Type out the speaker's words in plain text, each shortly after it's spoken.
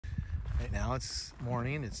Right now it's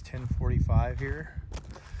morning, it's 10:45 here,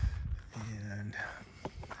 and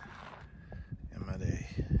I'm at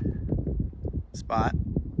a spot.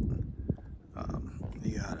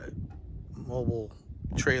 You got a mobile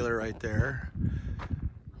trailer right there,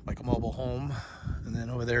 like a mobile home, and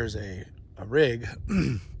then over there is a rig.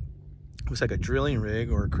 Looks like a drilling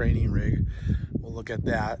rig or a craning rig. We'll look at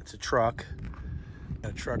that. It's a truck.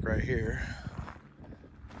 Got a truck right here,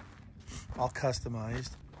 all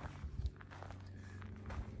customized.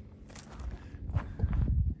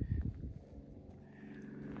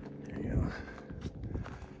 There you go.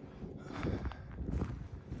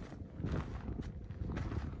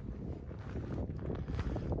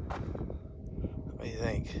 What do you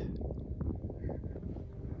think?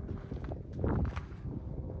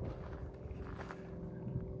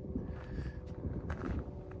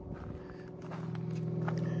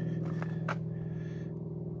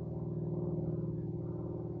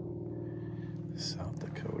 South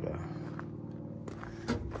Dakota.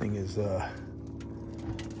 Thing is, looks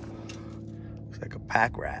like a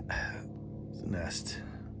pack rat. It's a nest.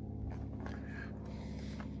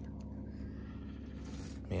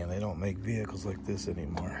 Man, they don't make vehicles like this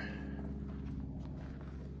anymore.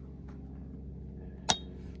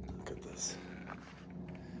 Look at this.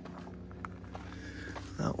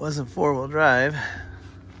 That wasn't four-wheel drive.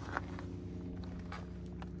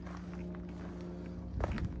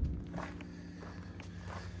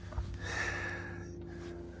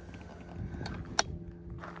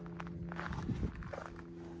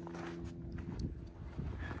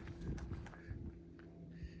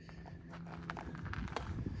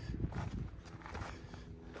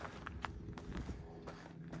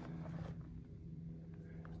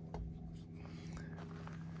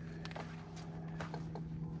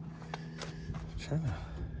 Trying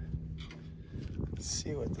to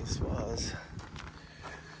see what this was.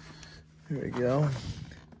 Here we go.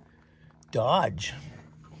 Dodge.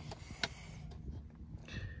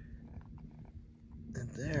 And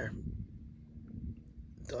there.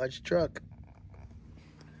 Dodge truck.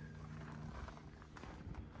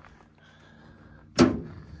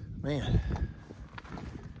 Man.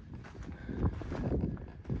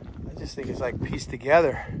 I just think it's like pieced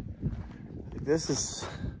together. This is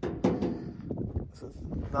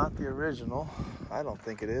not the original. I don't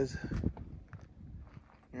think it is.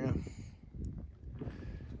 Yeah.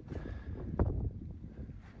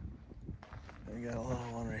 We got a little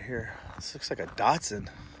one right here. This looks like a Datsun.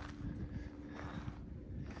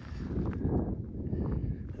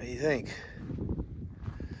 What do you think?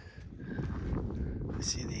 I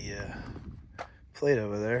see the plate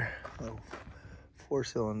over there. Little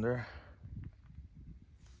 4-cylinder.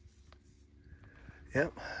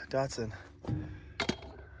 Yep, Datsun.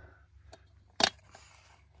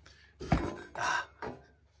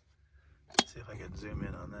 See if I can zoom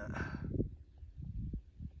in on that.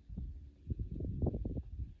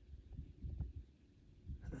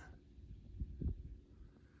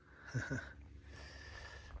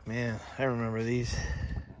 Man, I remember these.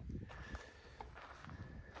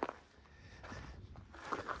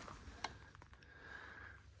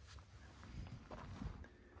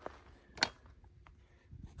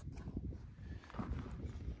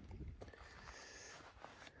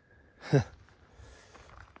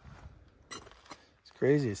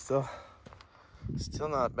 Crazy, it's still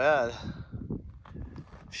not bad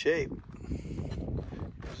shape.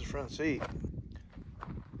 Here's the front seat.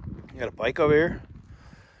 You got a bike over here,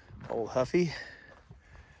 old Huffy.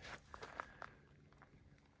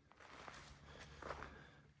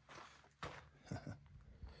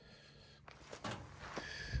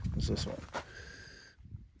 What's this one?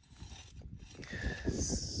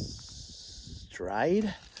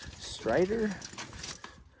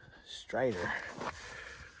 Strider.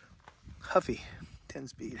 Huffy,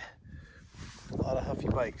 10-speed. A lot of Huffy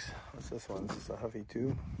bikes. What's this one? Is this a Huffy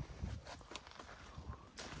too?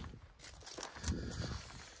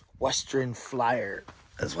 Western Flyer.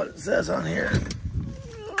 That's what it says on here.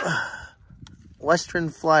 Western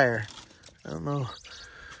Flyer. I don't know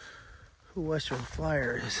who Western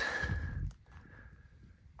Flyer is.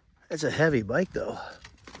 It's a heavy bike though.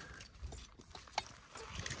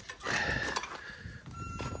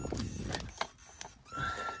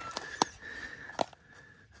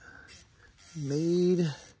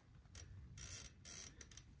 Made.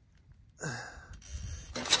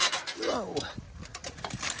 Whoa.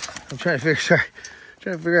 I'm trying to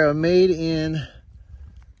figure out made in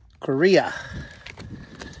Korea.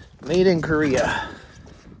 Made in Korea.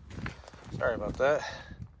 Sorry about that.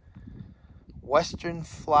 Western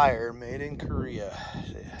Flyer, made in Korea.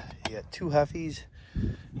 You got two Huffies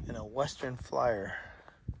and a Western Flyer.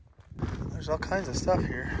 There's all kinds of stuff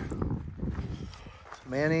here. Some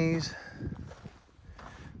mayonnaise.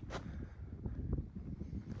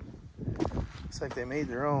 Looks like they made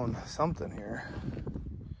their own something here.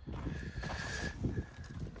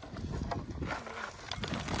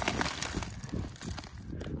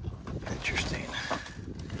 Interesting.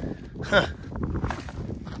 Huh.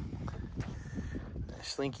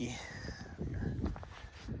 Slinky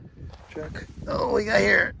truck. Oh, we got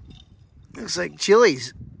here. Looks like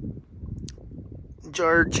chilies.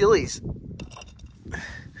 Jarred chilies.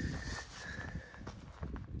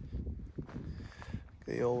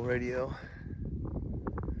 The old radio.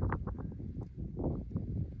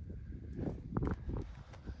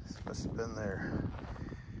 This must have been their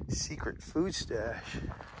secret food stash.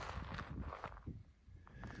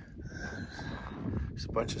 There's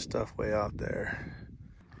a bunch of stuff way out there.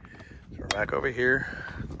 So we're back over here,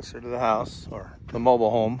 closer to the house, or the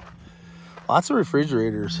mobile home. Lots of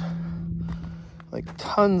refrigerators. Like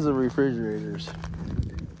tons of refrigerators.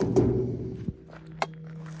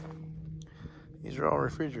 These are all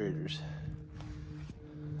refrigerators.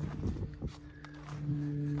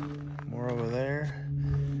 More over there.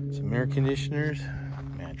 Some air conditioners,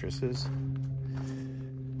 mattresses.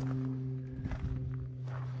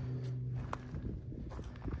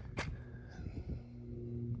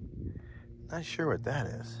 Not sure what that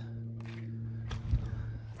is.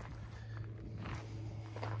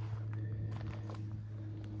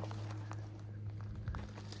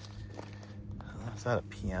 Is that a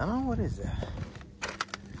piano? What is that?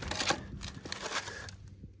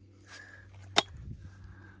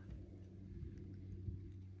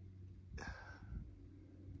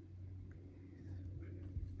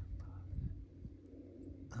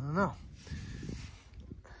 I don't know.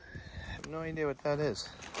 I have no idea what that is.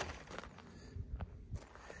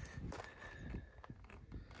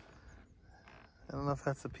 I don't know if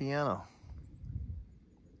that's a piano.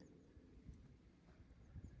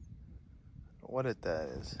 What that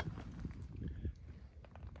is.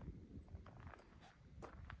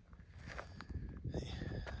 Hey,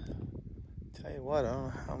 tell you what, I don't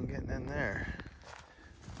know how I'm getting in there.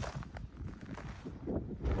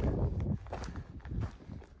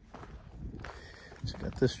 Check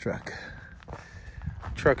out this truck.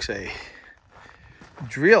 Truck's a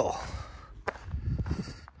drill.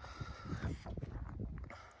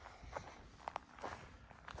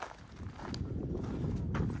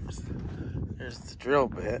 There's the drill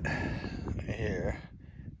bit right here,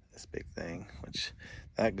 this big thing, which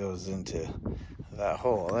that goes into that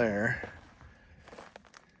hole there.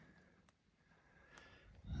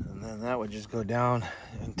 And then that would just go down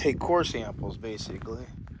and take core samples, basically.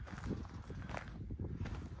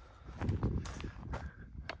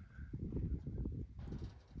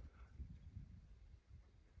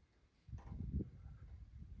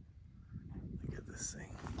 Look at this thing.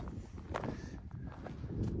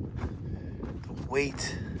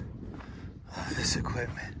 Weight of this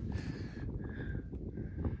equipment.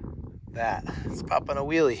 It's popping a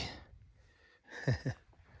wheelie.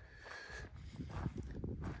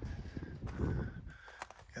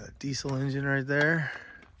 Got a diesel engine right there.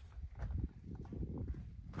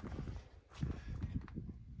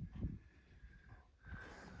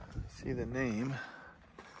 See the name.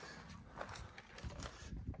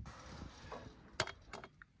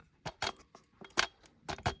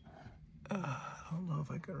 I don't know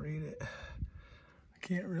if I can read it. I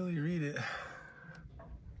can't really read it.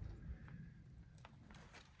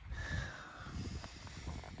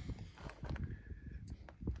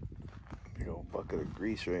 Big old bucket of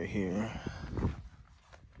grease right here.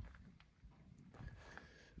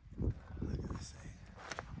 Look at this thing.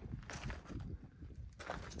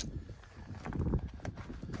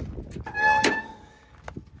 Really?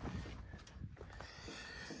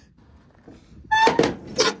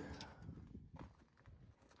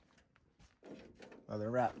 Another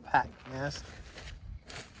wrap pack mask.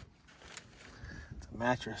 It's a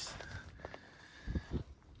mattress.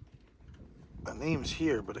 The name's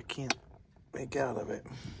here, but I can't make out of it.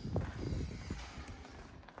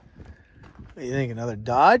 What do you think? Another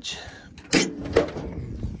Dodge?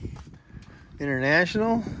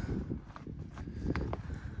 International?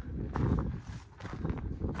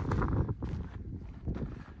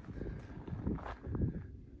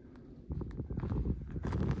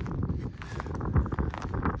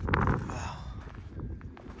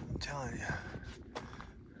 Telling you.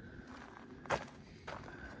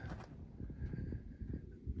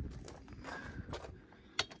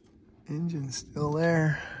 Engine's still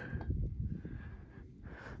there.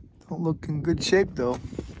 Don't look in good shape though.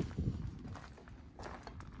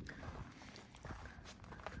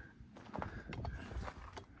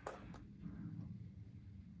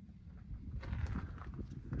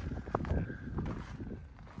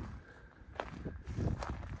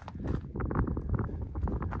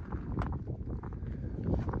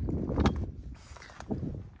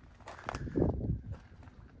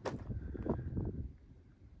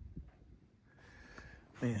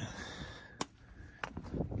 Man.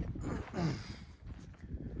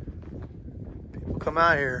 People come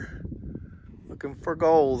out here looking for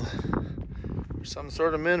gold or some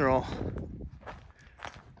sort of mineral,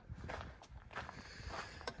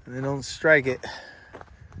 and they don't strike it.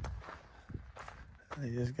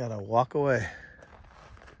 They just gotta walk away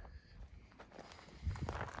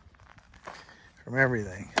from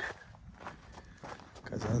everything,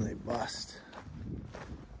 because then they bust.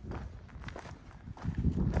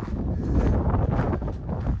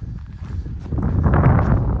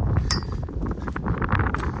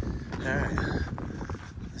 Alright,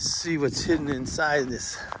 let's see what's hidden inside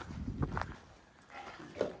this.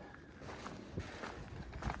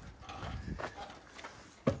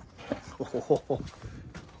 Oh.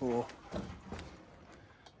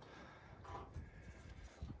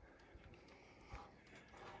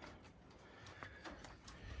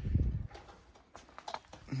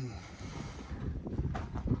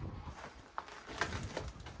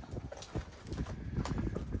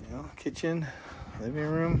 Kitchen, living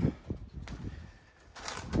room.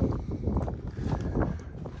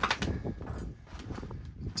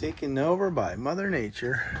 Taken over by Mother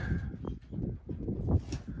Nature.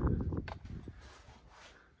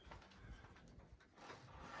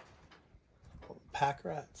 Pack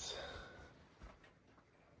rats.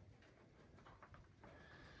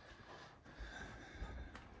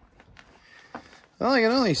 Well, I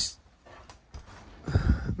can only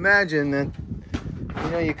imagine that,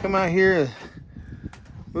 you know, you come out here,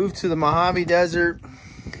 move to the Mojave Desert,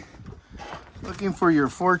 looking for your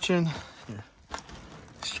fortune,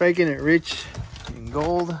 striking it rich in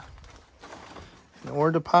gold, an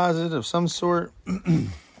ore deposit of some sort.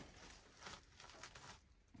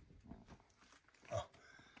 Oh,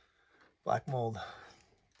 black mold.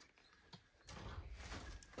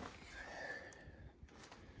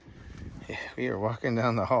 Yeah, we are walking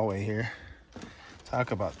down the hallway here.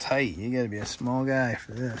 Talk about tight. You gotta be a small guy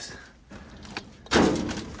for this.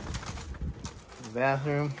 The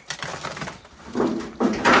bathroom.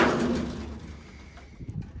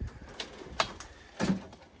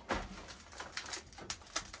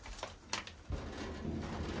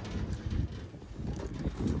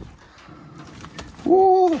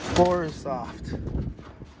 Ooh, the floor is soft.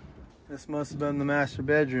 This must have been the master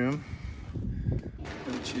bedroom,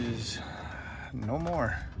 which is no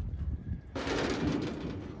more.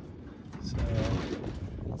 So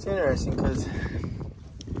it's interesting because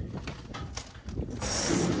it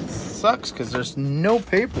sucks because there's no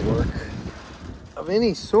paperwork of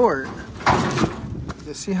any sort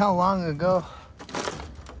to see how long ago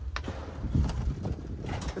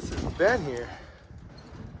this has been here.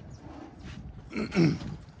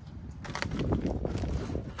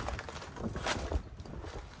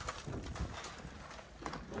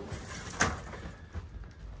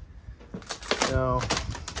 So,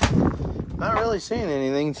 not really saying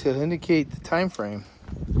anything to indicate the time frame.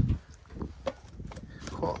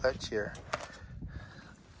 Cool, that chair.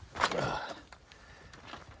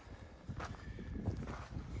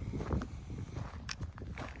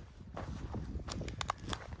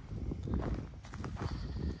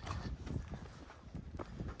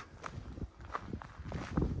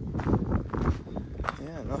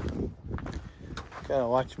 Yeah, no. Gotta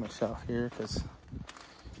watch myself here because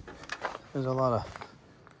there's a lot of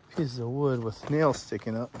pieces of wood with nails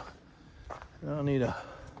sticking up. I don't need a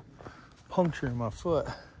puncture in my foot.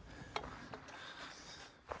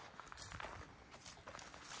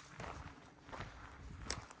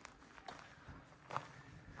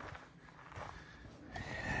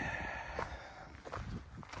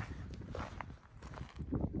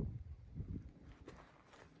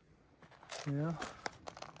 Yeah,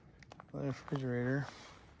 another refrigerator.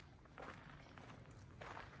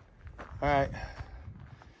 All right,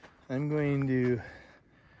 I'm going to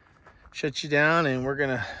shut you down and we're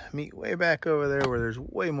gonna meet way back over there where there's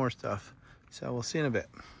way more stuff. So we'll see you in a bit.